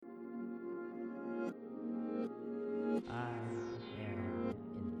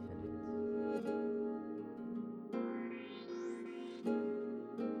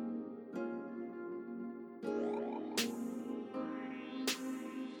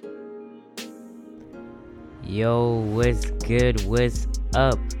Yo, what's good? What's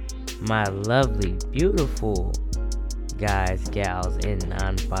up, my lovely, beautiful guys, gals, and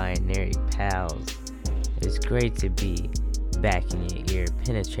non-binary pals? It's great to be back in your ear,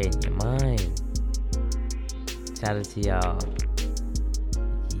 penetrating your mind. Shout out to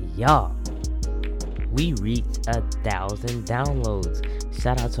y'all. We reached 1,000 downloads.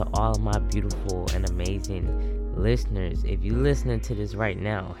 Shout out to all of my beautiful and amazing listeners. If you're listening to this right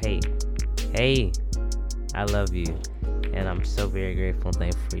now, hey, I love you, and I'm so very grateful and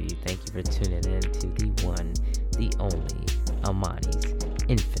thankful for you. Thank you for tuning in to the one, the only, Amani's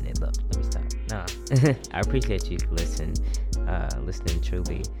Infinite Love. Let me stop. I appreciate you for listening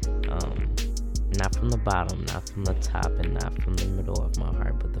truly. Not from the bottom, not from the top, and not from the middle of my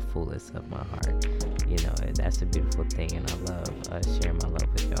heart, but the fullest of my heart. You know, that's a beautiful thing, and I love sharing my love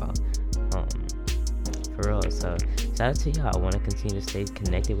with y'all. For real. So shout out to y'all. I want to continue to stay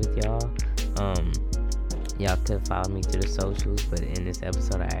connected with y'all. Y'all could follow me through the socials, but in this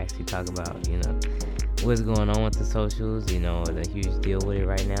episode I actually talk about, what's going on with the socials, the huge deal with it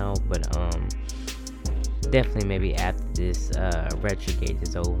right now. But definitely maybe after this retrograde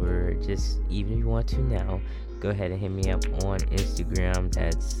is over, just even if you want to now, go ahead and hit me up on Instagram.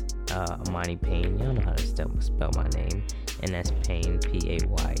 That's Amani Payne. Y'all know how to spell my name, and that's Payne, Payne.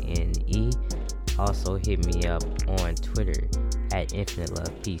 Also hit me up on Twitter at Infinite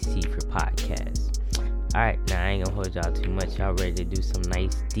Love PC for podcasts. Alright, now I ain't gonna hold y'all too much. Y'all ready to do some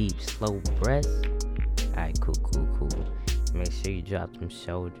nice, deep, slow breaths? Alright, cool. Make sure you drop them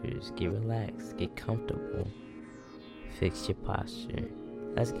shoulders. Get relaxed. Get comfortable. Fix your posture.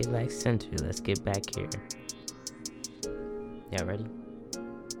 Let's get back centered. Let's get back here. Y'all ready?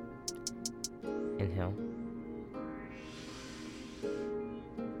 Inhale.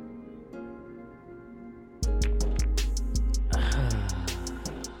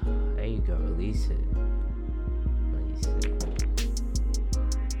 There you go. Release it.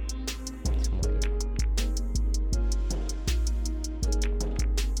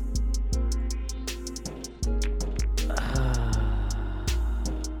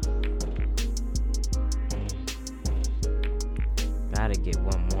 Gotta get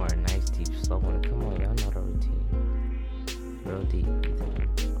one more nice deep slow one. Come on, y'all know the routine. Real deep.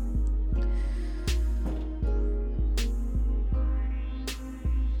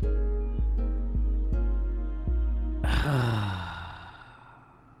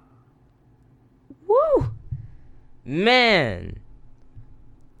 Woo! Man!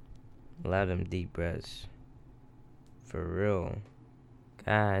 Allow them deep breaths. For real.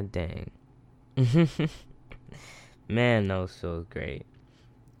 God dang. Man, those feels great.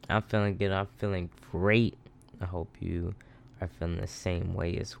 I'm feeling good. I'm feeling great. I hope you are feeling the same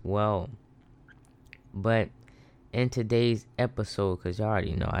way as well. But in today's episode, because you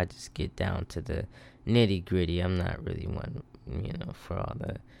already know I just get down to the nitty gritty. I'm not really one, for all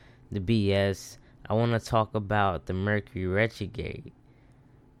the BS. I want to talk about the Mercury retrograde.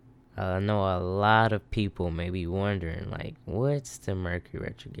 I know a lot of people may be wondering, what's the Mercury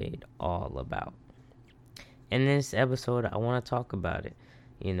retrograde all about? In this episode, I want to talk about it.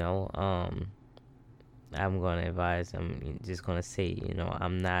 I'm going to advise, I'm just going to say,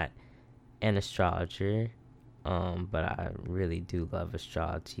 I'm not an astrologer, but I really do love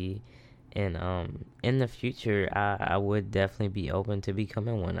astrology. And in the future, I would definitely be open to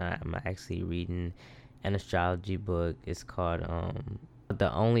becoming one. I'm actually reading an astrology book. It's called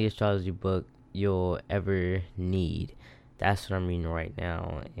The Only Astrology Book You'll Ever Need. That's what I'm reading right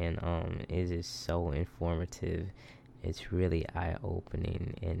now, and it is so informative. It's really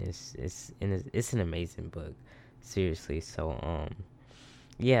eye-opening, and it's an amazing book, seriously. So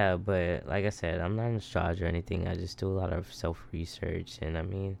yeah, but like I said, I'm not an astrologer or anything. I just do a lot of self-research, and I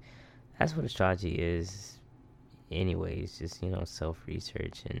mean, that's what astrology is, anyways. Just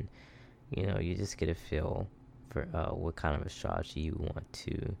self-research, and you just get a feel for what kind of astrology you want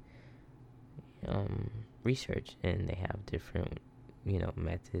to research. And they have different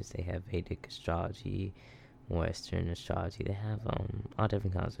methods. They have Vedic astrology, Western astrology. They have all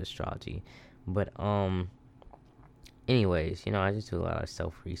different kinds of astrology. But anyways, I just do a lot of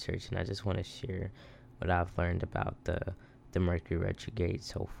self-research, and I just want to share what I've learned about the Mercury retrograde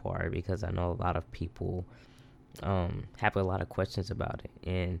so far, because I know a lot of people have a lot of questions about it,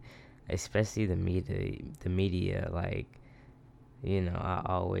 and especially the media, I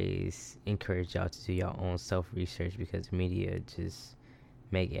always encourage y'all to do your own self-research, because media just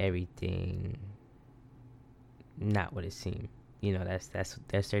make everything not what it seems. That's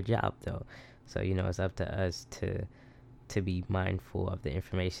their job, though. So, it's up to us to be mindful of the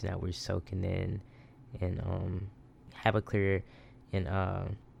information that we're soaking in, and have a clear and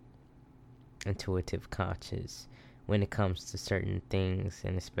intuitive conscious when it comes to certain things,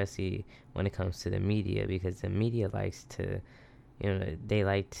 and especially when it comes to the media, because the media likes to, they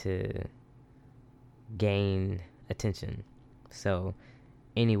like to gain attention. So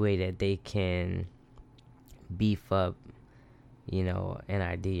any way that they can beef up, an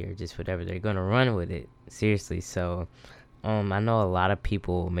idea or just whatever, they're gonna run with it. Seriously. So I know a lot of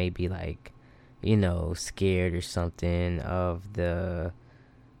people may be like, scared or something of the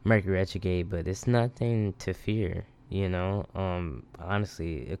Mercury retrograde, but it's nothing to fear.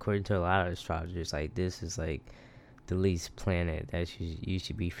 Honestly, according to a lot of astrologers, like, this is like the least planet that you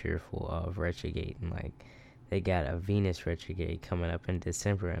should be fearful of retrograding. Like, they got a Venus retrograde coming up in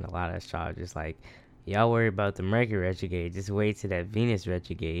December, and a lot of astrologers like, y'all worry about the Mercury retrograde, just wait till that Venus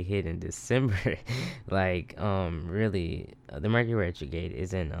retrograde hit in December. Like, really, the Mercury retrograde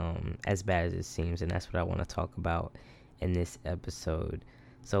isn't as bad as it seems, and that's what I want to talk about in this episode.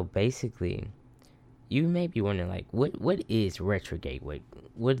 So basically, you may be wondering, like, what is retrograde?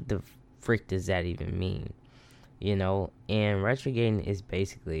 What the frick does that even mean? And retrograding is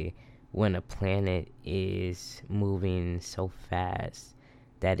basically when a planet is moving so fast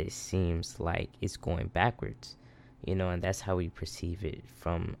that it seems like it's going backwards, and that's how we perceive it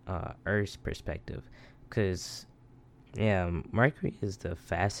from Earth's perspective. Because, yeah, Mercury is the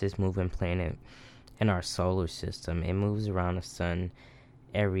fastest moving planet in our solar system. It moves around the sun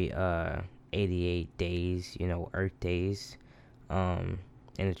every 88 days, Earth days, and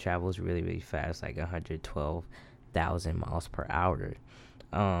it travels really, really fast, like 112,000 miles per hour.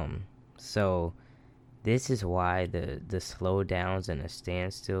 So this is why the slowdowns and the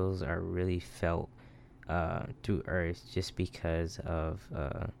standstills are really felt through Earth, just because of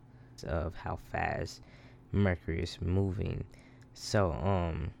how fast Mercury is moving.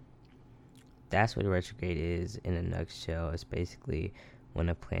 So that's what retrograde is in a nutshell. It's basically when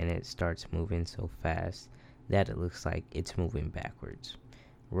a planet starts moving so fast that it looks like it's moving backwards,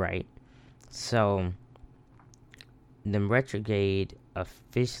 right? So the retrograde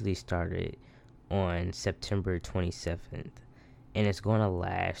officially started on September 27th, and it's going to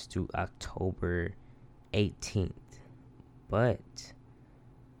last through October 18th. But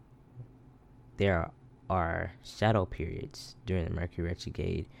there are shadow periods during the Mercury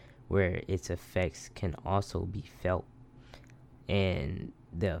retrograde where its effects can also be felt. And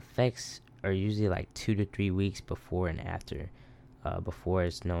the effects are usually like 2 to 3 weeks before and after. Before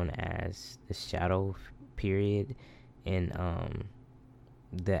it's known as the shadow period, and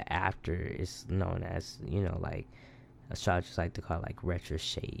the after is known as, like astrologers like to call it like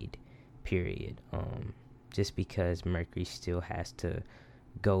retrograde period. Just because Mercury still has to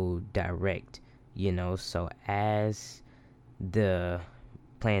go direct, so as the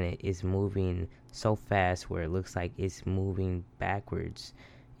planet is moving so fast where it looks like it's moving backwards,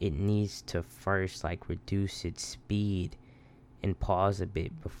 it needs to first like reduce its speed and pause a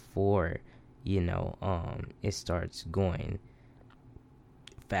bit before it starts going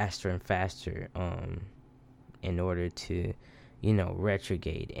faster and faster in order to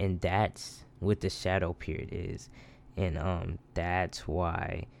retrograde. And that's what the shadow period is. And that's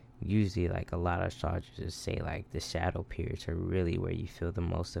why usually like a lot of astrologers say like the shadow periods are really where you feel the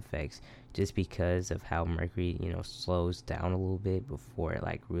most effects, just because of how Mercury slows down a little bit before it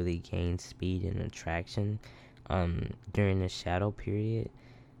like really gains speed and attraction. During the shadow period,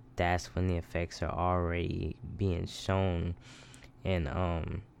 that's when the effects are already being shown.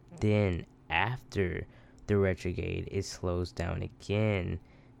 And then after the retrograde, it slows down again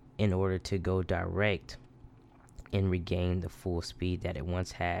in order to go direct and regain the full speed that it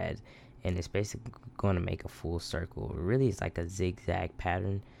once had. And it's basically going to make a full circle. Really, it's like a zigzag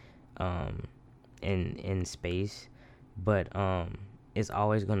pattern in space, but it's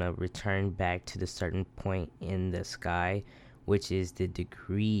always going to return back to the certain point in the sky, which is the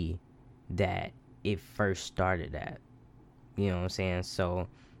degree that it first started at. You know what I'm saying? So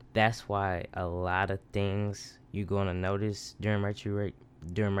that's why a lot of things you're going to notice during Mercury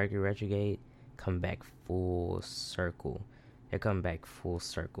retrograde come back full circle. They come back full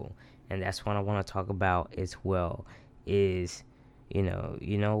circle. And that's what I want to talk about as well, is you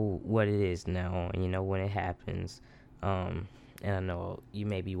know what it is now, and when it happens. And I know you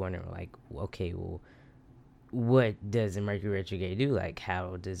may be wondering, like, okay, well, what does the Mercury retrograde do? Like,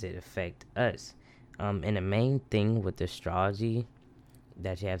 how does it affect us? And the main thing with astrology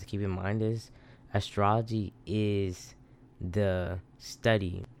that you have to keep in mind is astrology is the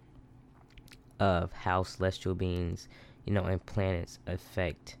study of how celestial beings, and planets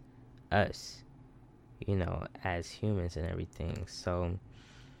affect us, as humans and everything. So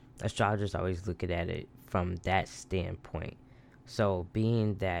astrologers always look at it from that standpoint. So,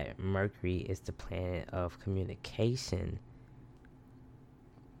 being that Mercury is the planet of communication,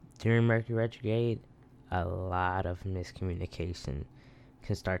 during Mercury retrograde, a lot of miscommunication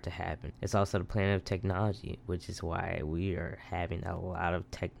can start to happen. It's also the planet of technology, which is why we are having a lot of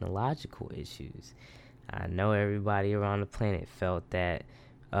technological issues. I know everybody around the planet felt that.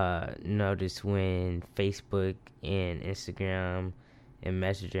 Noticed when Facebook and Instagram and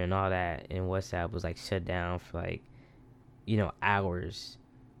Messenger and all that and WhatsApp was like shut down for like, hours,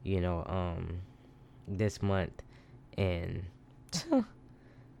 this month. And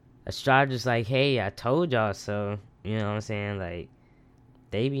astrologers like, hey, I told y'all so. You know what I'm saying? Like,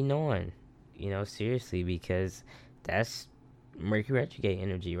 they be knowing, seriously, because that's Mercury retrograde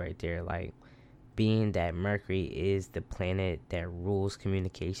energy right there. Like, being that Mercury is the planet that rules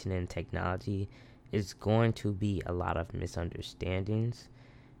communication and technology, it's going to be a lot of misunderstandings.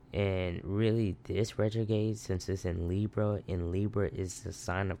 And really, this retrograde, since it's in Libra is the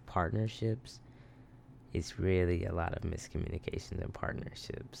sign of partnerships, it's really a lot of miscommunications and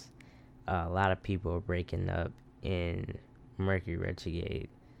partnerships. A lot of people are breaking up in Mercury retrograde.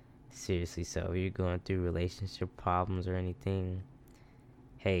 Seriously, so if you're going through relationship problems or anything,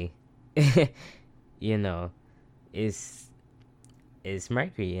 hey, it's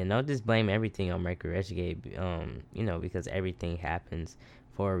Mercury, and don't just blame everything on Mercury retrograde. Because everything happens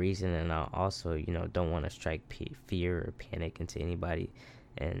for a reason, and I also, don't want to strike fear or panic into anybody,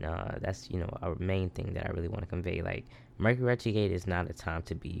 and that's our main thing that I really want to convey. Like, Mercury retrograde is not a time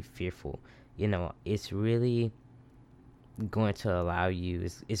to be fearful. It's really going to allow you.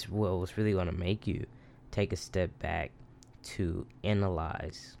 It's what's really going to make you take a step back to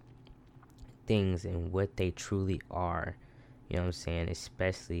analyze things and what they truly are. You know what I'm saying?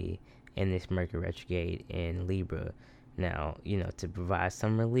 Especially in this Mercury retrograde in Libra. Now, to provide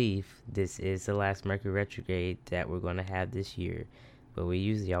some relief, this is the last Mercury retrograde that we're going to have this year. But we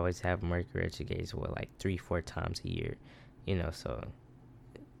usually always have Mercury retrogrades, like 3-4 times a year. So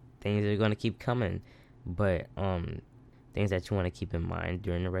things are going to keep coming. But things that you want to keep in mind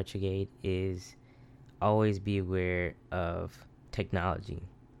during the retrograde is always be aware of technology.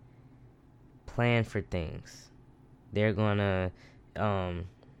 Plan for things. They're gonna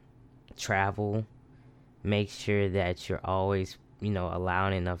travel. Make sure that you're always,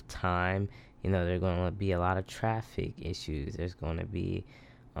 allowing enough time. There's gonna be a lot of traffic issues. There's gonna be,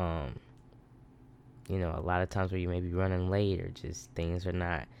 a lot of times where you may be running late or just things are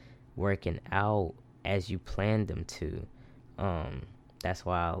not working out as you planned them to. That's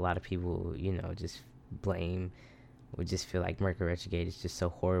why a lot of people, just would just feel like Mercury retrograde is just so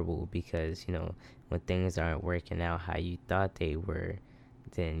horrible because, when things aren't working out how you thought they were,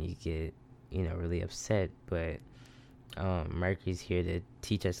 then you get, really upset. But Mercury's here to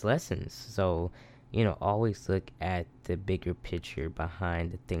teach us lessons. So, always look at the bigger picture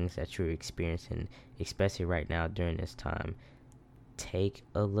behind the things that you're experiencing, especially right now during this time. Take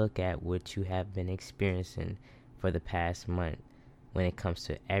a look at what you have been experiencing for the past month when it comes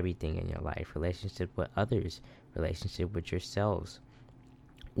to everything in your life, relationship with others, relationship with yourselves.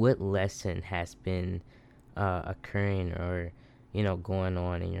 What lesson has been occurring or going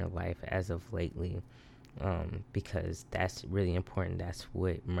on in your life as of lately? Because that's really important. That's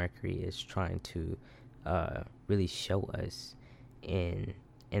what Mercury is trying to really show us in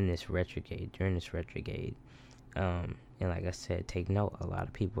this retrograde, during this retrograde. And like I said, take note, a lot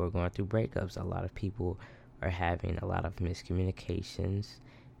of people are going through breakups. A lot of people are having a lot of miscommunications,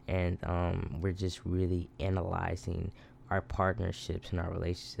 and we're just really analyzing our partnerships and our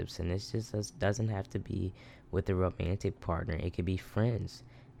relationships. And this just doesn't have to be with a romantic partner. It could be friends,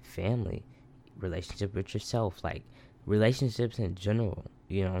 family, relationship with yourself, like relationships in general.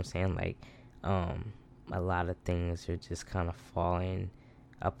 You know what I'm saying? Like, a lot of things are just kind of falling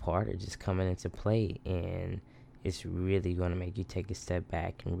apart or just coming into play, and it's really going to make you take a step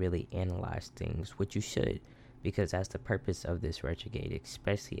back and really analyze things, which you should, because that's the purpose of this retrograde,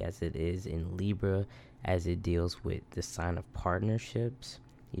 especially as it is in Libra, as it deals with the sign of partnerships.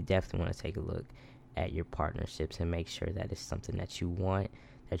 You definitely want to take a look at your partnerships and make sure that it's something that you want,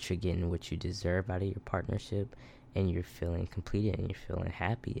 that you're getting what you deserve out of your partnership, and you're feeling completed and you're feeling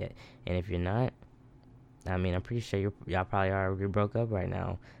happy. And if you're not, I mean, I'm pretty sure y'all probably already broke up right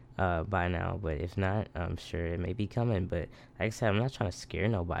now, by now. But if not, I'm sure it may be coming. But like I said, I'm not trying to scare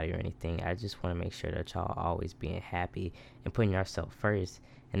nobody or anything. I just want to make sure that y'all are always being happy and putting yourself first.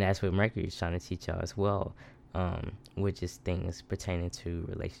 And that's what Mercury is trying to teach y'all as well, which is things pertaining to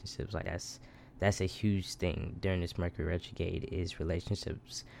relationships. Like that's a huge thing during this Mercury retrograde is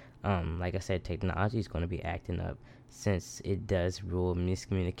relationships. Like I said, technology is going to be acting up. Since it does rule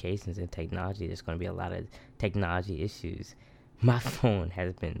miscommunications in technology, there's going to be a lot of technology issues. My phone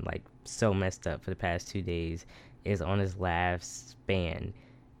has been like so messed up for the past 2 days. It's on its last span.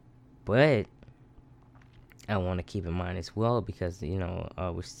 But I want to keep in mind as well, because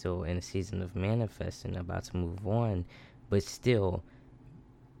we're still in a season of manifesting, about to move on, but still,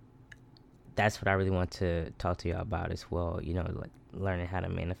 that's what I really want to talk to y'all about as well. Like learning how to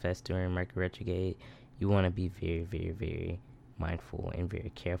manifest during Mercury retrograde. You want to be very, very, very mindful and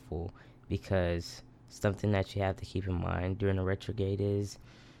very careful, because something that you have to keep in mind during a retrograde is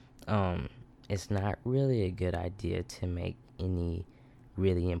it's not really a good idea to make any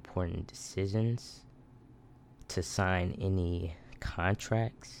really important decisions, to sign any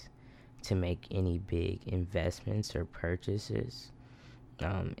contracts, to make any big investments or purchases,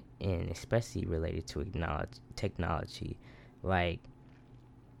 and especially related to technology. Like,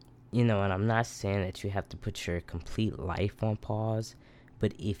 and I'm not saying that you have to put your complete life on pause,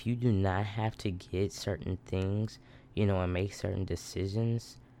 but if you do not have to get certain things, and make certain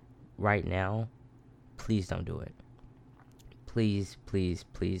decisions right now, please don't do it. Please, please,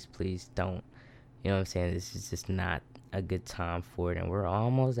 please, please don't. You know what I'm saying? This is just not a good time for it, and we're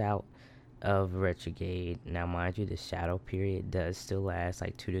almost out of retrograde. Now, mind you, the shadow period does still last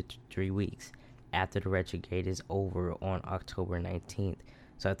like 2 to 3 weeks after the retrograde is over on October 19th.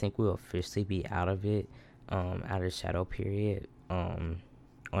 So I think we'll officially be out of it, out of the shadow period, on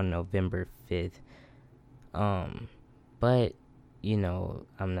November 5th. But,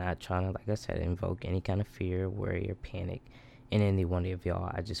 I'm not trying to, like I said, invoke any kind of fear, worry, or panic in any one of y'all.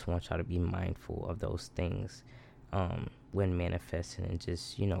 I just want y'all to be mindful of those things when manifesting and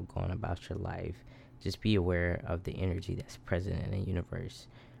just, going about your life. Just be aware of the energy that's present in the universe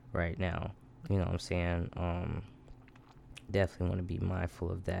right now. You know what I'm saying? Definitely want to be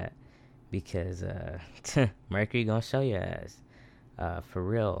mindful of that, because Mercury gonna show your ass. For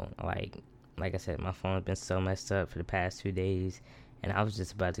real. Like I said, my phone's been so messed up for the past 2 days, and I was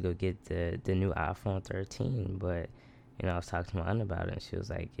just about to go get the new iPhone 13, but I was talking to my aunt about it, and she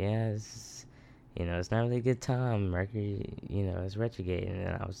was like, yeah, it's not really a good time. Mercury, is retrograde. And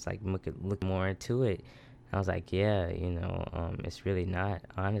then I was like, look more into it. I was like, yeah, it's really not,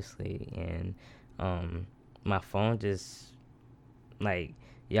 honestly. And my phone just, like,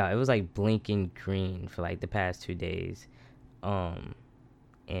 it was like blinking green for like the past 2 days.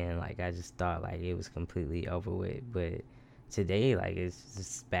 And like I just thought like it was completely over with. But today, like, it's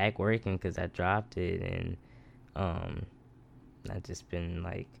just back working because I dropped it, and I've just been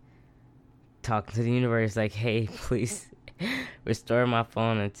like talking to the universe like, hey, please restore my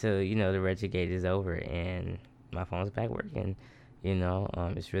phone until the retrograde is over, and my phone's back working.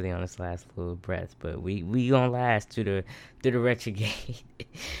 It's really on its last little breath, but we gonna last through the retrograde.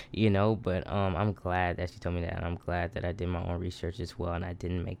 But I'm glad that you told me that, and I'm glad that I did my own research as well, and I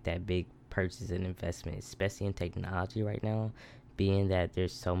didn't make that big purchase and investment, especially in technology right now, being that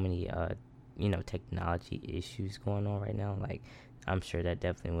there's so many technology issues going on right now. Like, I'm sure that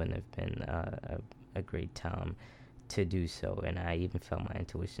definitely wouldn't have been a great time to do so, and I even felt my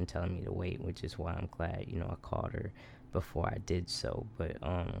intuition telling me to wait, which is why I'm glad I called her before I did so. But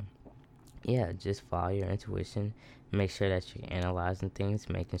just follow your intuition. Make sure that you're analyzing things,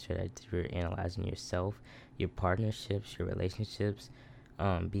 making sure that you're analyzing yourself, your partnerships, your relationships.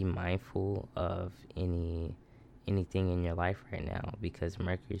 Be mindful of anything in your life right now, because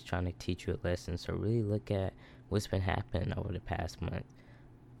Mercury is trying to teach you a lesson. So really look at what's been happening over the past month.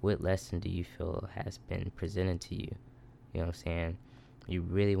 What lesson do you feel has been presented to you? You know what I'm saying? You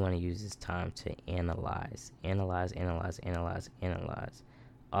really want to use this time to analyze.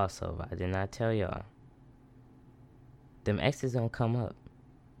 Also, if I did not tell y'all, them exes don't come up.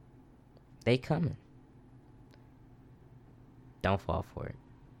 They coming. Don't fall for it.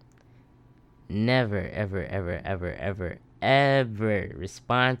 Never, ever, ever, ever, ever, ever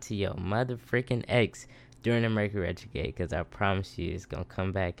respond to your mother freaking ex during the Mercury retrograde, because I promise you it's gonna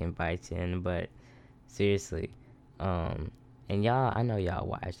come back and bite you in the butt. Seriously. And y'all, I know y'all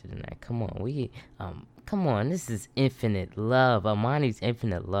wiser than that. Come on, this is infinite love. Amani's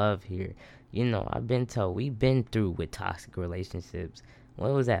infinite love here. I've been told, we've been through with toxic relationships.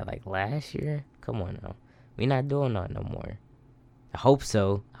 What was that, like last year? Come on now. We not doing that no more. I hope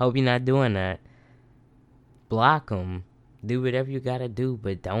so. Hope you're not doing that. Block them. Do whatever you gotta do,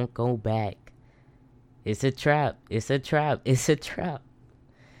 but don't go back. It's a trap.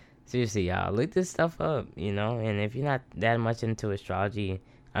 Seriously, y'all, look this stuff up, and if you're not that much into astrology,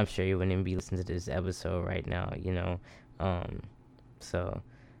 I'm sure you wouldn't be listening to this episode right now, so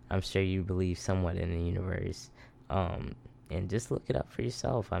I'm sure you believe somewhat in the universe, and just look it up for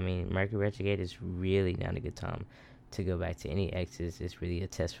yourself. I mean, Mercury retrograde is really not a good time to go back to any exes. It's really a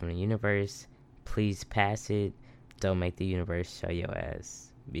test from the universe. Please pass it. don't make the universe show your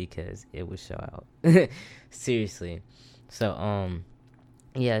ass, because it will show out. Seriously. So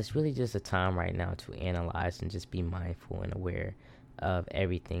yeah, it's really just a time right now to analyze and just be mindful and aware of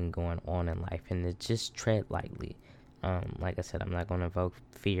everything going on in life, and to just tread lightly. Like I said, I'm not going to evoke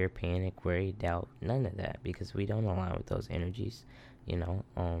fear, panic, worry, doubt, none of that, because we don't align with those energies.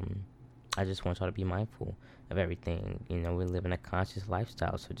 I just want y'all to be mindful of everything. We live in a conscious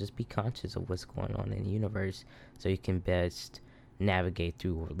lifestyle, so just be conscious of what's going on in the universe, so you can best navigate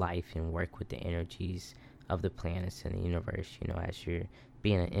through life and work with the energies of the planets in the universe, as you're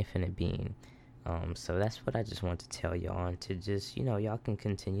being an infinite being. So that's what I just want to tell y'all, and to just, y'all can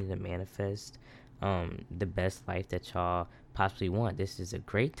continue to manifest the best life that y'all possibly want. This is a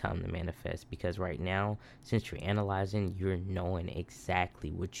great time to manifest, because right now, since you're analyzing, you're knowing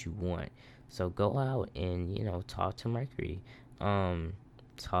exactly what you want. So go out and, talk to Mercury.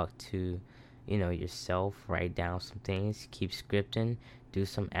 Talk to, yourself. Write down some things. Keep scripting. Do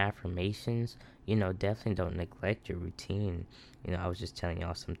some affirmations. Definitely don't neglect your routine. I was just telling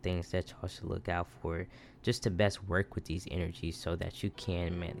y'all some things that y'all should look out for, just to best work with these energies, so that you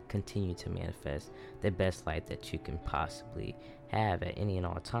can continue to manifest the best life that you can possibly have at any and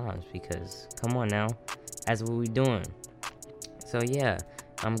all times. Because, come on now, that's what we're doing. So yeah,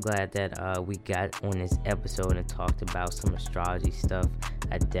 I'm glad that we got on this episode and talked about some astrology stuff.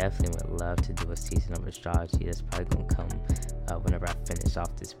 I definitely would love to do a season of astrology. That's probably going to come whenever I finish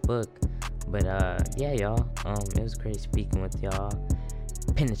off this book. But yeah, y'all, it was great speaking with y'all,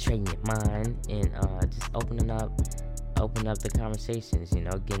 penetrating your mind, and just opening up the conversations,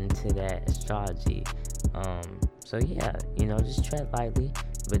 getting to that astrology. So yeah, just tread lightly,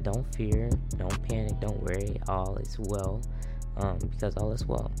 but don't fear, don't panic, don't worry. All is well, because all is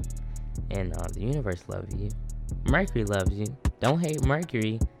well, and the universe loves you. Mercury loves you. Don't hate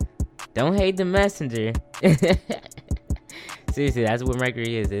Mercury. Don't hate the messenger. Seriously, that's what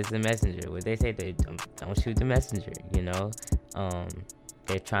Mercury is. It's the messenger. What they say, they don't shoot the messenger.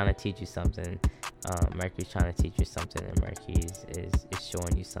 They're trying to teach you something. Mercury's trying to teach you something, and Mercury is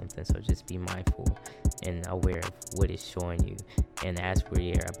showing you something. So just be mindful and aware of what it's showing you. And as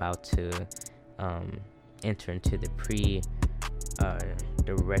we're about to enter into the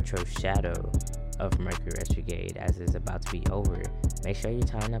retro shadow of Mercury retrograde, as it's about to be over, make sure you're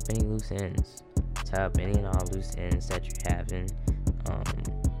tying up any loose ends. Tie up any and all loose ends that you're having,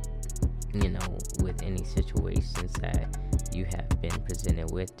 with any situations that you have been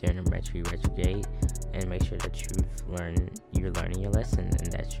presented with during the Mercury retrograde, and make sure that you're learning your lesson,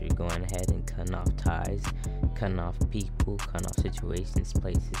 and that you're going ahead and cutting off ties, cutting off people, cutting off situations,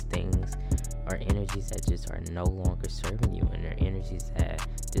 places, things, or energies that just are no longer serving you, and they're energies that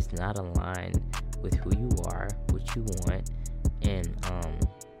just not align with who you are, what you want, and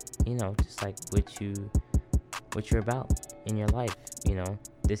just like what you're about in your life.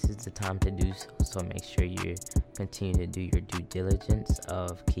 This is the time to do so. So make sure you continue to do your due diligence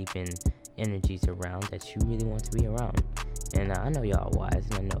of keeping energies around that you really want to be around. And I know y'all wise,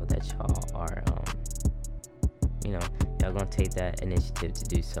 and I know that y'all are y'all gonna take that initiative to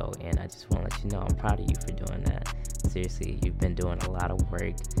do so. And I just want to let you know I'm proud of you for doing that. Seriously, you've been doing a lot of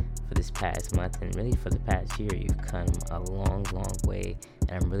work for this past month, and really for the past year. You've come a long way,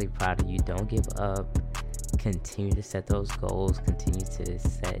 and I'm really proud of you. Don't give up. Continue to set those goals, continue to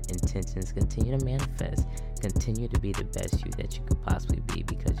set intentions, continue to manifest, continue to be the best you that you could possibly be,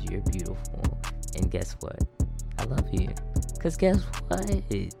 because you're beautiful. And guess what? I love you. Because guess what?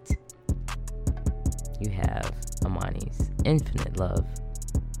 You have Amani's infinite love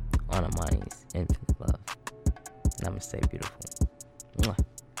on Amani's infinite love. Namaste, beautiful. Mwah.